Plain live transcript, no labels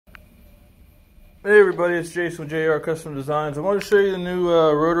Hey everybody, it's Jason with JR Custom Designs. I want to show you the new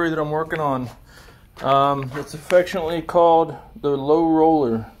rotary that I'm working on. It's affectionately called the Low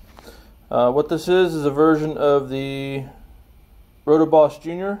Roller. What this is a version of the RotoBoss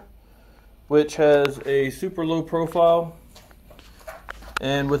Jr., which has a super low profile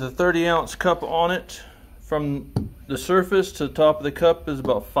and with a 30-ounce cup on it. From the surface to the top of the cup is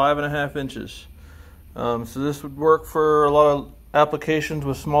about 5.5 inches. So this would work for a lot of applications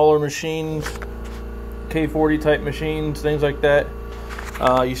with smaller machines, K40 type machines, things like that.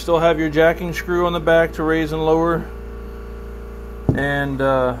 You still have your jacking screw on the back to raise and lower, and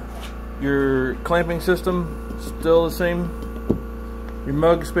your clamping system still the same. Your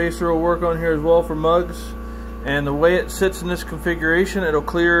mug spacer will work on here as well for mugs, and the way it sits in this configuration, it'll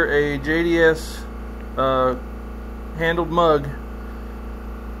clear a JDS handled mug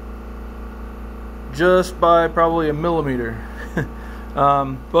just by probably a millimeter.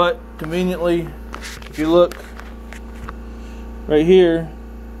 But conveniently, if you look right here,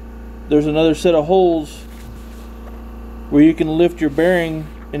 there's another set of holes where you can lift your bearing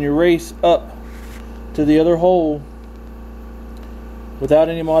and your race up to the other hole without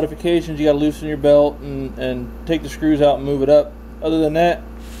any modifications. You got to loosen your belt and take the screws out and move it up. Other than that,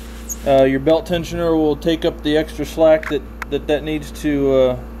 your belt tensioner will take up the extra slack that needs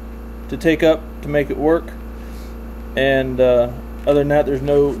to take up to make it work. And other than that, there's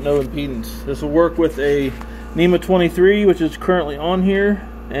no impedance. This will work with a NEMA 23, which is currently on here,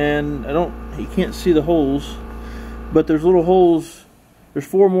 and you can't see the holes, but there's little holes. There's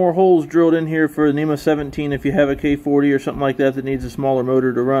 4 more holes drilled in here for the NEMA 17 if you have a K40 or something like that needs a smaller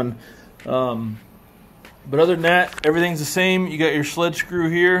motor to run. But other than that, everything's the same. You got your sled screw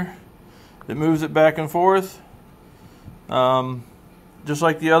here that moves it back and forth, just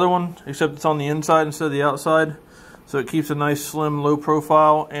like the other one, except it's on the inside instead of the outside. So it keeps a nice slim low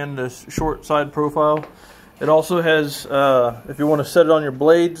profile and a short side profile. It also has, if you want to set it on your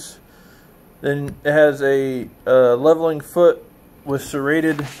blades, then it has a leveling foot with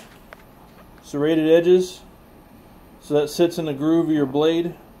serrated edges. So that sits in the groove of your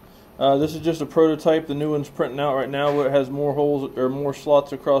blade. This is just a prototype. The new one's printing out right now where it has more holes or more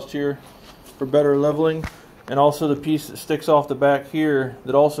slots across here for better leveling. And also the piece that sticks off the back here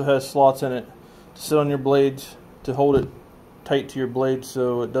that also has slots in it to sit on your blades, to hold it tight to your blade,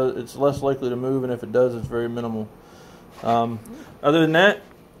 so it's less likely to move, and if it does, it's very minimal. Other than that,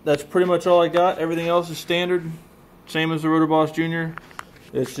 that's pretty much all I got. Everything else is standard, same as the RotoBoss Jr.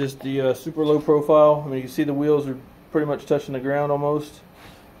 It's just the super low profile. I mean, you can see the wheels are pretty much touching the ground almost,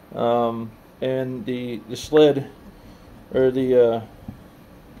 and the sled, or the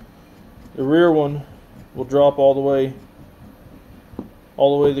rear one, will drop all the way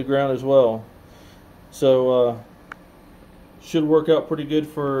to the ground as well. So should work out pretty good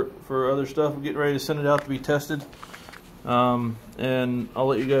for other stuff. We're getting ready to send it out to be tested, and I'll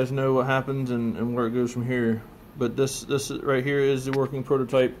let you guys know what happens and where it goes from here. But this right here is the working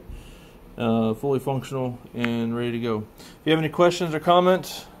prototype, fully functional and ready to go. If you have any questions or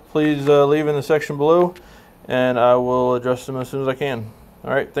comments, please leave in the section below, and I will address them as soon as I can.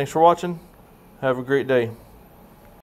 Alright, thanks for watching. Have a great day.